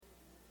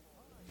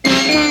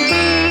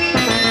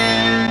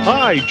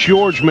Hi,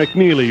 George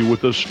McNeely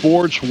with the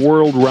Sports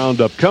World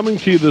Roundup, coming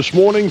to you this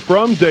morning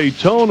from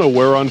Daytona,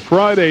 where on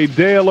Friday,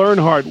 Dale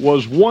Earnhardt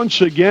was once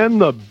again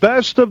the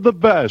best of the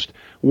best,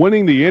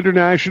 winning the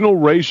International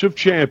Race of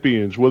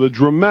Champions with a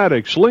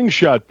dramatic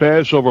slingshot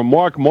pass over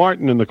Mark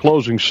Martin in the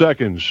closing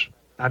seconds.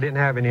 I didn't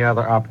have any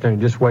other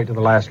opportunity. Just wait to the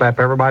last lap.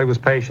 Everybody was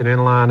patient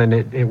in line, and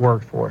it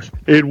worked for us.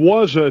 It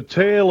was a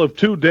tale of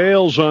two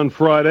Dales on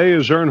Friday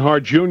as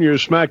Earnhardt Jr.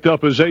 smacked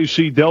up his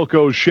AC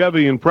Delco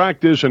Chevy in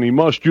practice, and he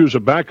must use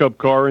a backup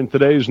car in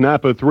today's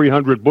Napa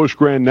 300 Busch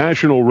Grand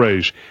National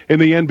race. In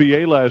the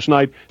NBA last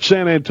night,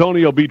 San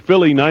Antonio beat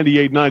Philly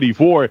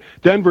 98-94.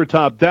 Denver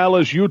topped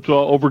Dallas,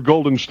 Utah over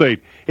Golden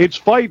State. It's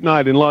fight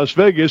night in Las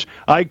Vegas.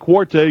 Ike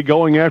Quartey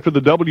going after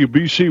the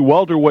WBC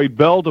welterweight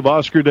belt of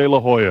Oscar De La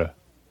Hoya.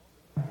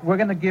 We're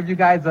going to give you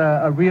guys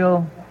a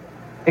real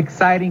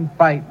exciting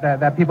fight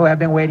that people have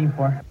been waiting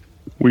for.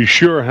 We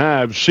sure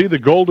have. See the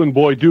Golden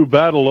Boy do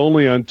battle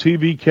only on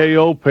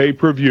TVKO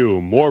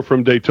pay-per-view. More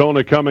from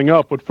Daytona coming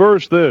up, but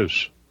first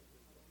this.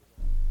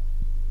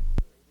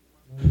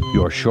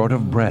 You're short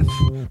of breath.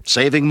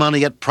 Saving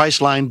money at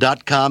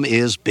Priceline.com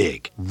is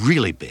big,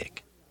 really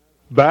big.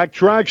 Back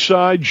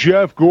trackside,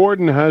 Jeff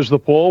Gordon has the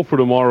pole for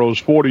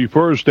tomorrow's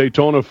 41st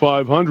Daytona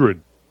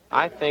 500.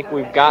 I think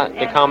we've got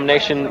the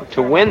combination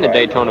to win the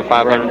Daytona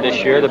 500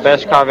 this year, the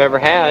best car I've ever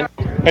had.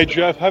 Hey,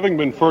 Jeff, having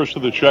been first to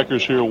the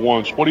checkers here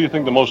once, what do you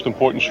think the most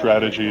important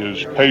strategy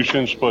is?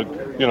 Patience, but,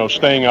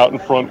 staying out in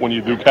front when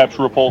you do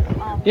capture a pole?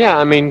 Yeah,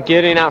 I mean,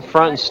 getting out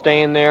front and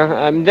staying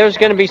there. There's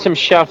going to be some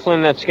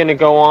shuffling that's going to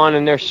go on,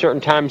 and there's certain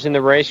times in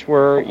the race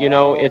where,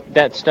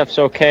 that stuff's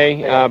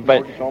okay.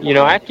 But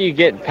after you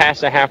get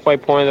past the halfway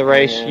point of the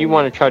race, you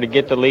want to try to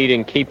get the lead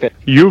and keep it.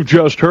 You've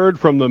just heard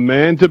from the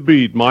man to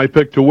beat, my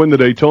pick to win the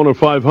Daytona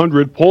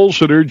 500, pole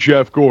sitter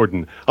Jeff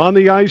Gordon. On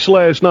the ice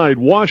last night,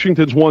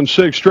 Washington's won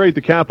 6 straight.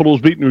 The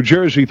Capitals beat New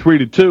Jersey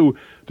 3-2.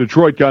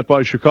 Detroit got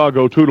by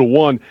Chicago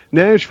 2-1.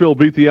 Nashville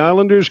beat the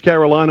Islanders,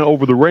 Carolina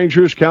over the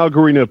Rangers,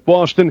 Calgary nipped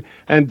Boston,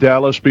 and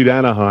Dallas beat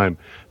Anaheim.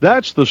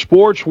 That's the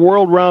Sports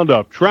World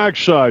Roundup,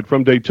 trackside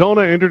from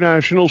Daytona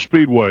International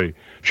Speedway.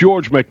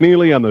 George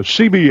McNeely on the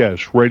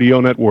CBS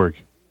Radio Network.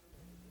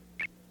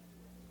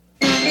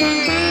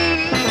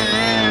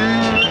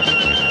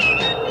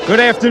 Good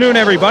afternoon,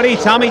 everybody.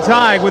 Tommy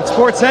Tighe with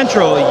Sports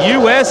Central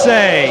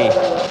USA.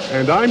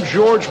 And I'm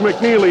George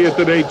McNeely at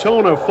the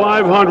Daytona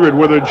 500,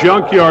 where the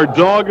junkyard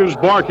dog is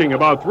barking.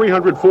 About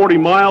 340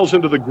 miles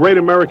into the Great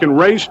American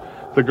Race,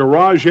 the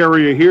garage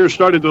area here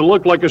started to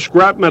look like a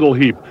scrap metal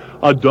heap.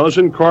 A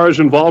dozen cars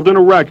involved in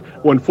a wreck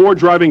when Ford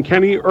driving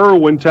Kenny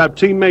Irwin tapped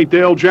teammate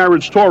Dale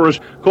Jarrett's Taurus,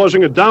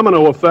 causing a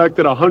domino effect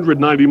at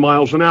 190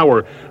 miles an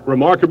hour.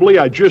 Remarkably,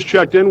 I just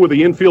checked in with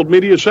the Infield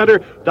Media Center.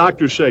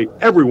 Doctors say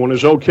everyone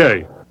is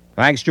okay.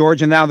 Thanks,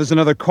 George. And now there's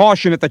another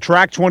caution at the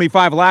track.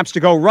 25 laps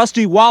to go.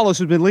 Rusty Wallace,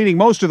 who's been leading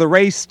most of the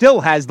race,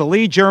 still has the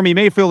lead. Jeremy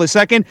Mayfield is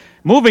second.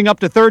 Moving up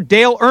to third,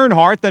 Dale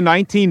Earnhardt, the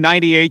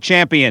 1998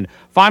 champion.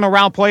 Final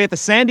round play at the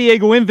San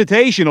Diego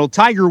Invitational.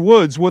 Tiger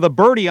Woods with a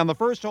birdie on the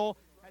first hole.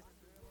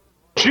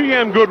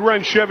 GM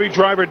Goodwrench Chevy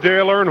driver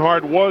Dale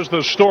Earnhardt was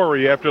the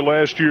story after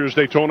last year's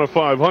Daytona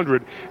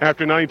 500.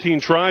 After 19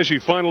 tries, he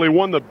finally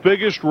won the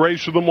biggest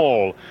race of them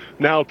all.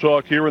 Now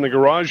talk here in the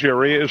garage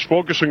area is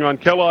focusing on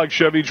Kellogg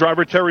Chevy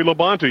driver Terry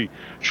Labonte,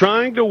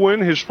 trying to win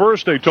his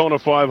first Daytona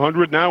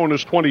 500, now in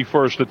his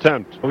 21st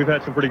attempt. We've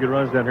had some pretty good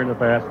runs down here in the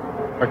past.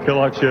 Our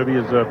Kellogg Chevy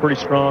is pretty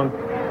strong.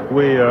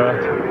 We,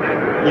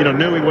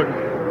 knew we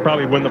wouldn't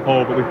probably win the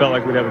pole, but we felt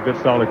like we'd have a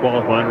good, solid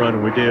qualifying run,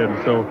 and we did.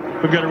 And so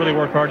we've got to really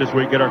work hard this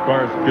week, get our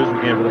cars as good as we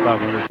can for the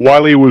 500.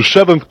 While he was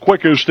 7th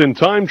quickest in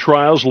time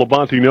trials,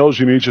 Labonte knows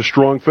he needs a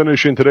strong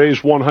finish in today's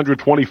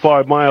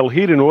 125-mile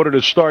heat in order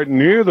to start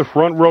near the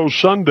front row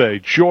Sunday.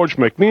 George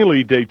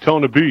McNeely,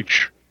 Daytona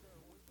Beach.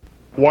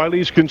 While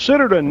he's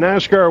considered a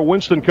NASCAR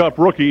Winston Cup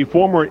rookie,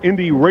 former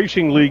Indy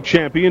Racing League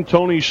champion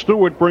Tony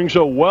Stewart brings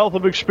a wealth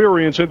of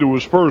experience into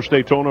his first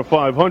Daytona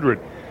 500.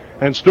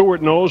 And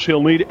Stewart knows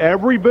he'll need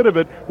every bit of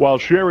it while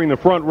sharing the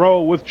front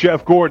row with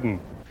Jeff Gordon.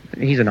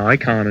 He's an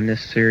icon in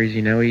this series.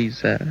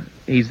 He's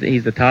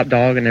the top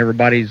dog, and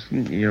everybody's,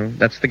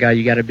 that's the guy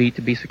you got to beat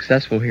to be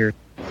successful here.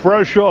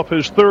 Fresh off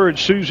his 3rd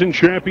season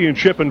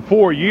championship in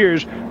 4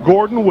 years,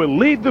 Gordon will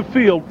lead the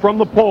field from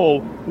the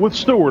pole with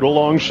Stewart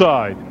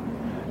alongside.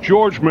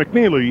 George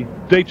McNeely,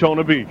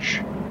 Daytona Beach.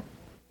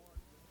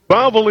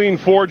 Valvoline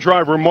Ford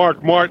driver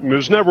Mark Martin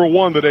has never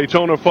won the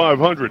Daytona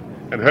 500.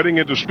 And heading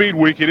into Speed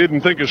Week, he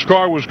didn't think his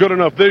car was good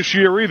enough this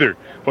year either.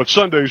 But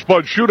Sunday's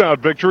Bud Shootout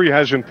victory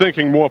has him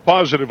thinking more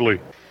positively.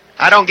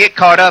 I don't get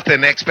caught up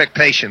in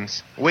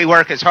expectations. We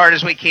work as hard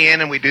as we can,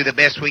 and we do the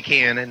best we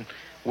can. And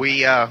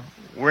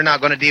we're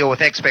not going to deal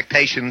with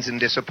expectations and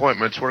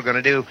disappointments. We're going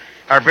to do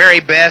our very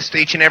best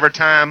each and every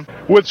time.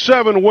 With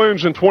 7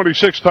 wins and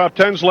 26 top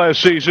 10s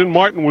last season,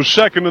 Martin was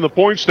second in the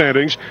point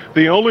standings,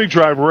 the only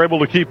driver able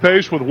to keep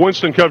pace with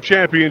Winston Cup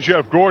champion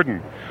Jeff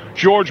Gordon.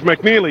 George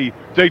McNeely,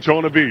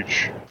 Daytona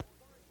Beach.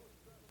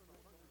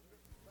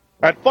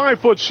 At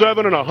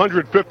 5'7" and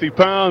 150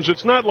 pounds,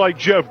 it's not like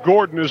Jeff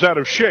Gordon is out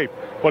of shape,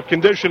 but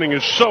conditioning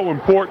is so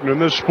important in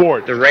this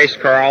sport. The race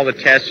car, all the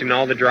testing,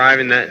 all the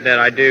driving that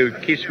I do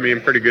keeps me in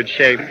pretty good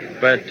shape.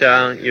 But,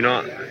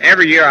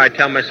 every year I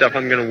tell myself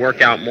I'm going to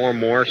work out more and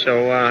more.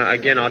 So,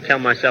 again, I'll tell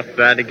myself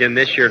that again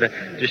this year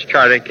to just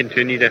try to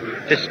continue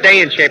to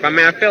stay in shape. I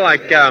mean, I feel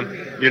like,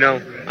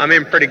 I'm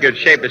in pretty good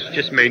shape. It's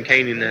just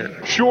maintaining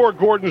that. Sure,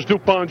 Gordon's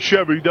DuPont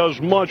Chevy does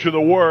much of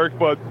the work,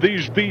 but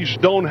these beasts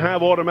don't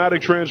have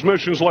automatic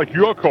transmissions like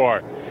your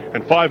car.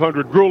 And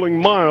 500 grueling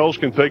miles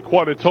can take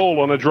quite a toll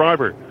on a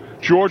driver.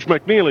 George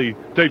McNeely,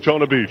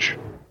 Daytona Beach.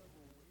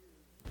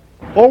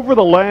 Over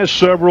the last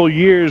several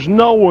years,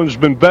 no one's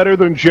been better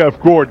than Jeff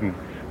Gordon.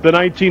 The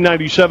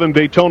 1997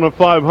 Daytona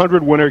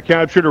 500 winner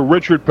captured a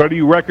Richard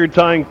Petty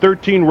record-tying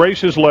 13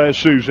 races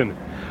last season.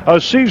 A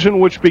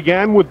season which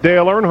began with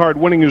Dale Earnhardt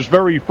winning his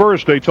very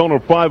first Daytona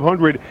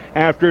 500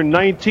 after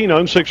 19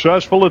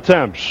 unsuccessful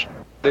attempts.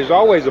 There's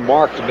always a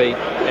mark to beat,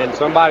 and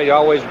somebody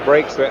always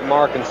breaks that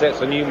mark and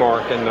sets a new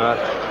mark, and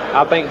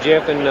I think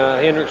Jeff and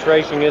Hendricks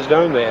Racing has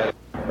done that.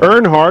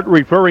 Earnhardt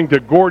referring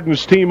to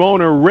Gordon's team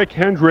owner Rick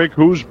Hendrick,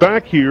 who's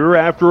back here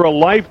after a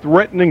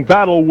life-threatening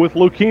battle with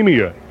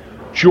leukemia.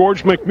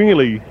 George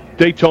McNeely,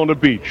 Daytona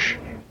Beach.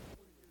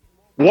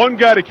 One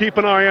guy to keep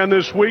an eye on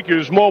this week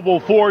is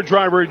Mobile Ford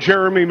driver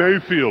Jeremy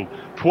Mayfield,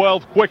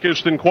 12th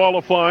quickest in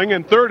qualifying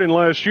and third in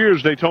last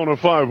year's Daytona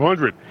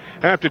 500.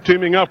 After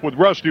teaming up with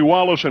Rusty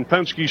Wallace and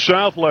Penske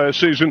South last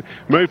season,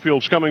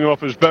 Mayfield's coming off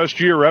his best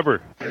year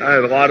ever. I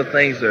have a lot of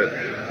things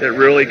that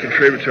really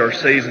contribute to our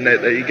season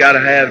that you got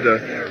to have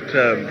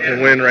to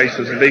win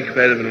races and be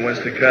competitive in the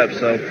Winston Cup.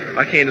 So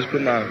I can't just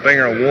put my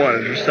finger on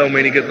one. There's so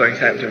many good things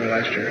happened to me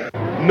last year.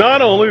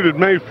 Not only did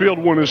Mayfield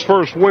win his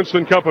first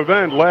Winston Cup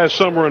event last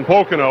summer in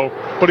Pocono,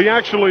 but he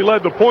actually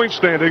led the point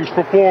standings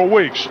for 4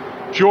 weeks.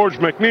 George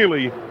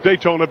McNeely,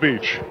 Daytona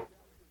Beach.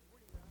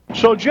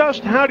 So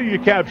just how do you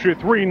capture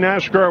 3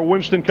 NASCAR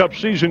Winston Cup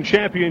season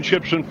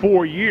championships in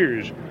 4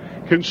 years?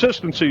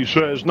 Consistency,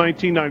 says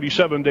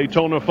 1997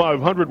 Daytona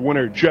 500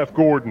 winner Jeff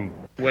Gordon.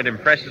 What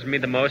impresses me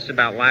the most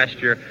about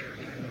last year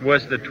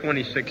was the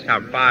 26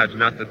 top 5s,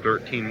 not the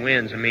 13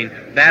 wins. I mean,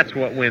 that's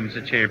what wins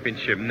the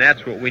championship, and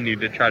that's what we need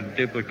to try to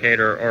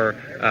duplicate or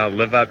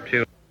live up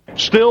to.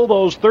 Still,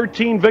 those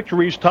 13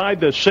 victories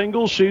tied the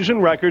single-season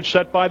record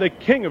set by the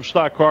king of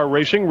stock car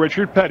racing,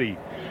 Richard Petty.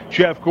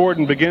 Jeff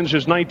Gordon begins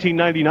his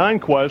 1999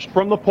 quest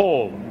from the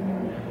pole.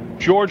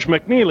 George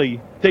McNeely,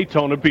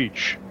 Daytona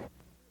Beach.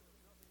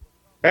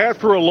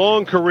 After a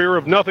long career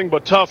of nothing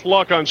but tough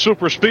luck on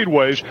super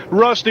speedways,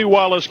 Rusty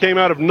Wallace came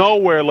out of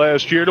nowhere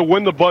last year to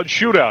win the Bud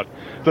Shootout.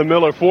 The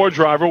Miller Ford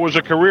driver was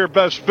a career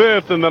best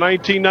 5th in the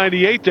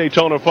 1998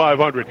 Daytona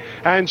 500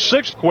 and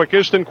 6th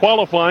quickest in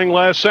qualifying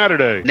last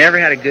Saturday. Never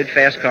had a good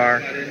fast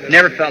car.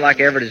 Never felt like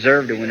I ever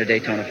deserved to win a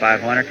Daytona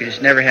 500 because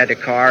just never had the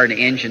car and the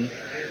engine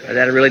that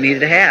I really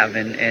needed to have,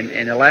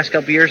 and the last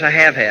couple of years I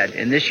have had,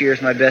 and this year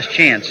is my best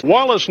chance.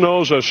 Wallace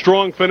knows a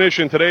strong finish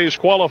in today's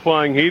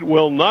qualifying heat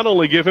will not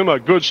only give him a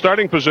good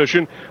starting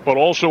position, but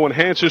also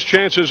enhance his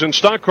chances in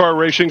stock car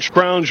racing's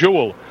crown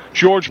jewel.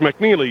 George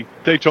McNeely,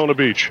 Daytona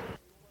Beach.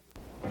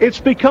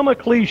 It's become a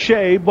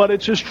cliche, but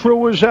it's as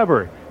true as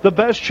ever. The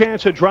best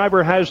chance a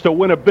driver has to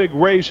win a big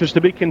race is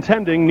to be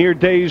contending near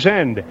day's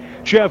end.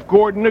 Jeff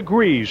Gordon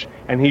agrees,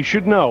 and he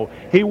should know.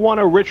 He won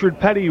a Richard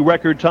Petty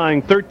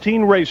record-tying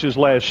 13 races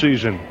last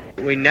season.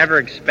 We never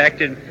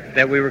expected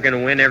that we were going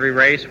to win every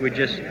race. We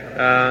just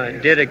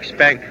did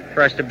expect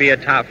for us to be a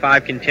top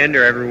 5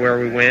 contender everywhere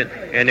we went,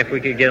 and if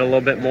we could get a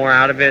little bit more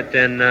out of it,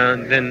 then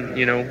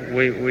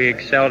we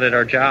excelled at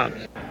our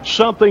jobs.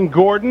 Something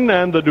Gordon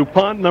and the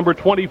DuPont number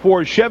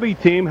 24 Chevy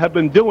team have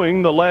been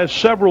doing the last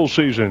several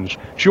seasons.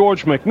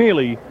 George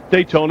McNeely,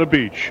 Daytona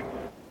Beach.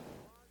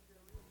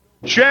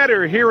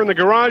 Chatter here in the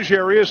garage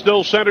area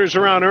still centers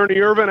around Ernie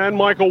Irvan and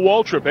Michael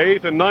Waltrip,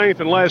 8th and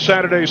 9th in last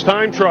Saturday's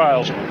time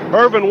trials.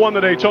 Irvan won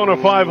the Daytona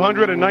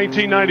 500 in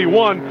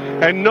 1991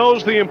 and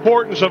knows the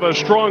importance of a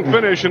strong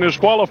finish in his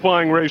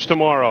qualifying race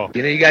tomorrow.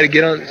 You got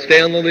to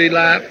stay on the lead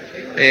lap,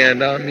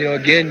 and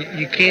again,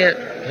 you can't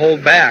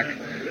hold back.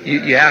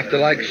 You have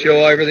to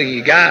show everything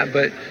you got,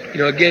 but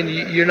again,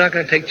 you're not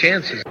going to take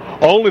chances.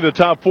 Only the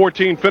top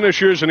 14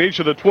 finishers in each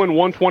of the twin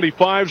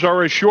 125s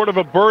are as short of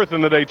a berth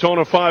in the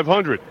Daytona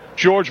 500.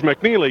 George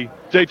McNeely,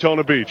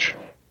 Daytona Beach.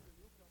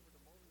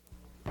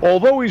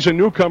 Although he's a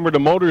newcomer to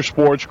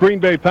motorsports, Green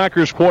Bay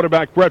Packers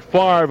quarterback Brett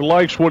Favre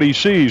likes what he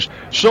sees,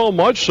 so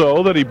much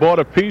so that he bought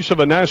a piece of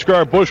a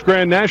NASCAR Busch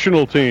Grand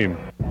National team.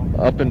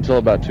 Up until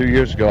about 2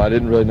 years ago, I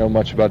didn't really know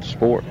much about the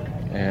sport,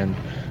 and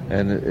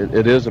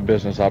it is a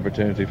business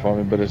opportunity for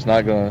me, but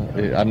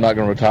I'm not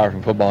going to retire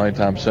from football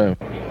anytime soon.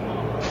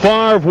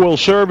 Favre will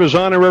serve as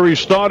honorary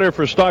starter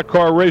for stock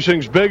car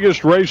racing's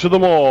biggest race of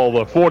them all,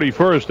 the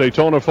 41st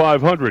Daytona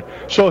 500.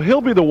 So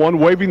he'll be the one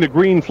waving the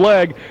green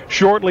flag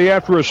shortly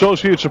after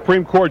Associate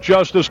Supreme Court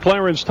Justice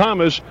Clarence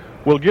Thomas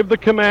will give the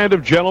command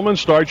of "Gentlemen,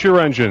 start your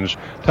engines."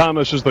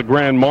 Thomas is the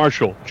Grand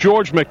Marshal.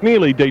 George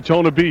McNeely,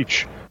 Daytona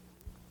Beach.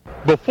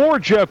 Before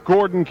Jeff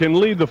Gordon can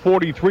lead the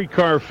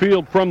 43-car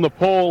field from the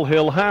pole,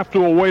 he'll have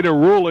to await a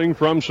ruling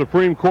from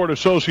Supreme Court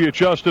Associate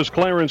Justice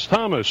Clarence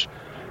Thomas.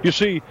 You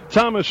see,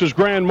 Thomas is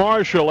Grand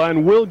Marshal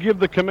and will give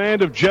the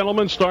command of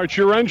gentlemen, start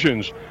your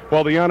engines,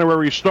 while the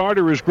honorary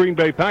starter is Green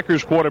Bay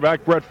Packers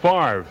quarterback Brett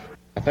Favre.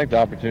 I think the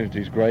opportunity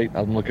is great.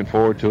 I'm looking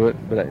forward to it,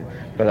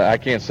 but I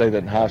can't say that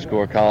in high school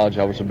or college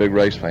I was a big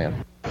race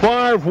fan.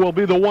 Favre will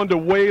be the one to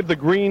wave the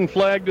green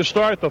flag to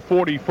start the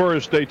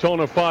 41st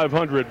Daytona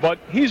 500, but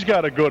he's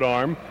got a good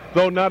arm,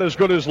 though not as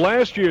good as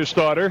last year's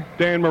starter,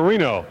 Dan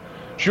Marino.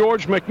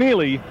 George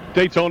McNeely,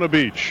 Daytona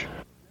Beach.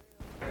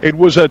 It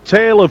was a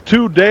tale of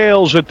two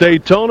Dales at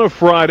Daytona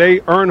Friday.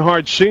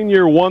 Earnhardt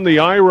Sr. won the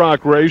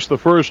IROC race, the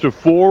first of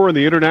four in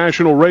the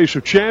International Race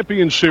of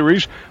Champions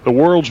Series. The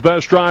world's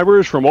best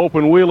drivers from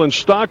open wheel and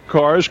stock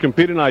cars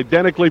compete in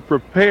identically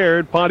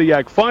prepared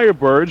Pontiac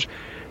Firebirds.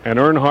 And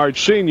Earnhardt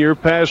Sr.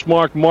 passed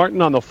Mark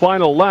Martin on the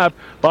final lap.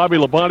 Bobby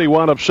Labonte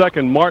wound up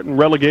second. Martin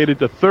relegated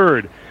to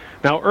third.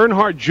 Now,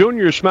 Earnhardt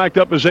Jr. smacked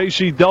up his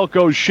AC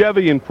Delco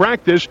Chevy in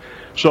practice,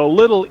 so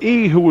Little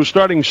E, who was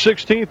starting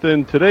 16th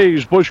in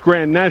today's Busch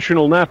Grand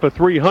National Napa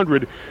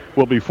 300,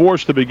 will be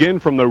forced to begin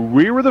from the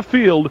rear of the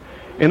field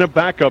in a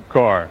backup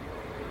car.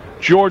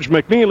 George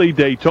McNeely,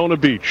 Daytona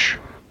Beach.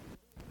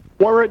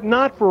 Were it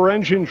not for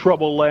engine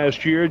trouble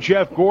last year,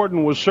 Jeff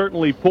Gordon was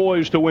certainly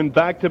poised to win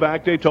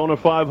back-to-back Daytona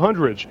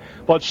 500s,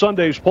 but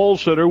Sunday's pole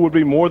sitter would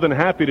be more than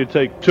happy to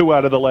take two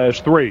out of the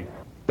last three.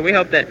 We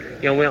hope that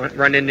we don't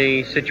run into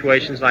any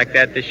situations like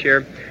that this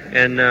year,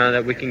 and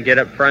that we can get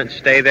up front,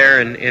 stay there,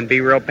 and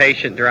be real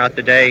patient throughout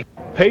the day.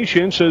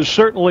 Patience is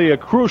certainly a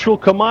crucial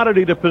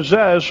commodity to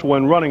possess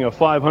when running a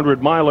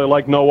 500-miler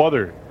like no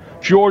other.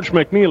 George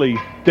McNeely,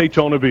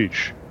 Daytona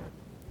Beach.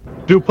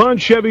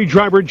 DuPont Chevy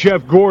driver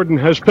Jeff Gordon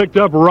has picked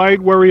up right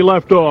where he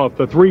left off.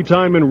 The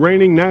three-time and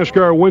reigning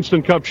NASCAR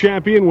Winston Cup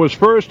champion was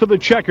first to the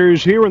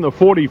checkers here in the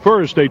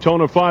 41st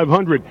Daytona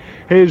 500.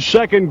 His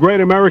second Great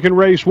American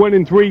Race win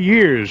in 3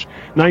 years.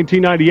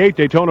 1998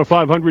 Daytona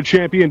 500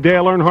 champion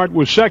Dale Earnhardt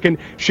was second.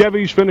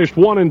 Chevys finished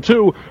 1 and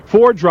 2.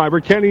 Ford driver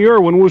Kenny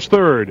Irwin was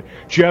third.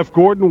 Jeff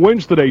Gordon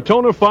wins the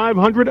Daytona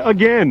 500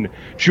 again.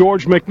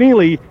 George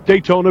McNeely,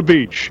 Daytona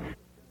Beach.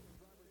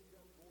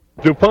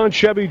 DuPont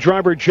Chevy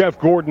driver Jeff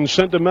Gordon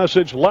sent a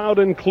message loud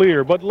and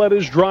clear, but let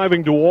his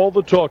driving do all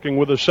the talking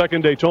with a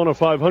second Daytona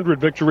 500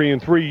 victory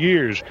in 3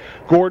 years.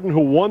 Gordon,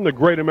 who won the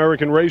Great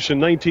American Race in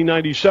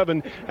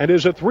 1997 and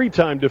is a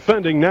three-time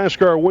defending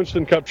NASCAR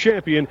Winston Cup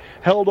champion,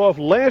 held off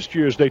last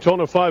year's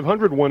Daytona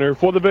 500 winner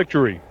for the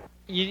victory.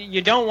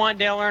 You don't want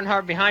Dale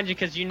Earnhardt behind you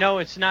because you know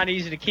it's not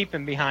easy to keep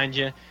him behind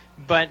you,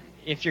 but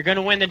if you're going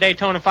to win the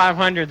Daytona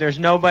 500, there's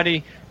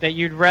nobody that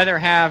you'd rather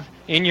have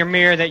in your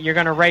mirror that you're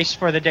going to race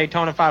for the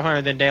Daytona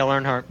 500 than Dale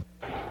Earnhardt.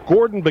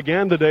 Gordon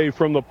began the day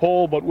from the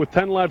pole, but with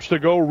 10 laps to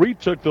go,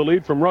 retook the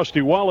lead from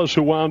Rusty Wallace,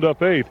 who wound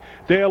up 8th.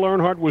 Dale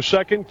Earnhardt was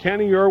second,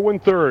 Kenny Irwin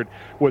third.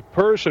 With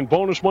purse and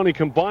bonus money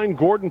combined,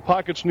 Gordon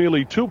pockets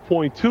nearly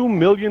 $2.2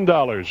 million.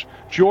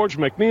 George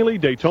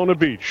McNeely, Daytona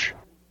Beach.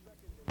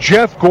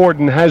 Jeff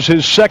Gordon has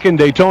his second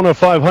Daytona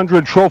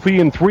 500 trophy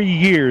in 3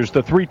 years.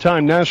 The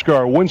three-time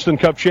NASCAR Winston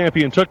Cup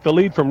champion took the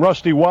lead from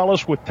Rusty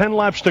Wallace with 10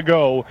 laps to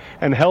go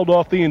and held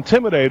off the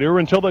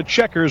Intimidator until the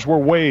checkers were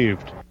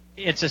waved.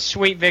 It's a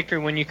sweet victory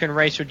when you can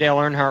race with Dale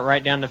Earnhardt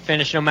right down to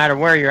finish, no matter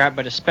where you're at,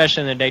 but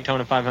especially in the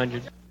Daytona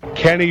 500.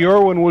 Kenny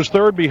Irwin was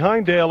third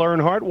behind Dale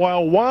Earnhardt,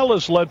 while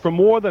Wallace led for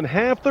more than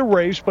half the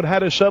race but had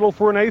to settle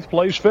for an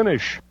 8th-place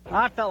finish.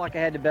 I felt like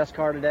I had the best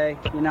car today.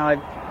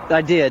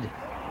 I did.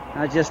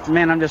 I'm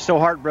just so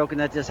heartbroken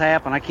that this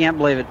happened. I can't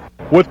believe it.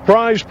 With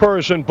prize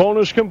purse and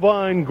bonus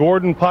combined,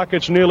 Gordon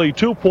pockets nearly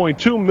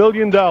 $2.2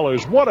 million.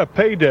 What a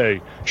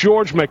payday.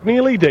 George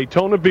McNeely,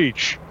 Daytona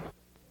Beach.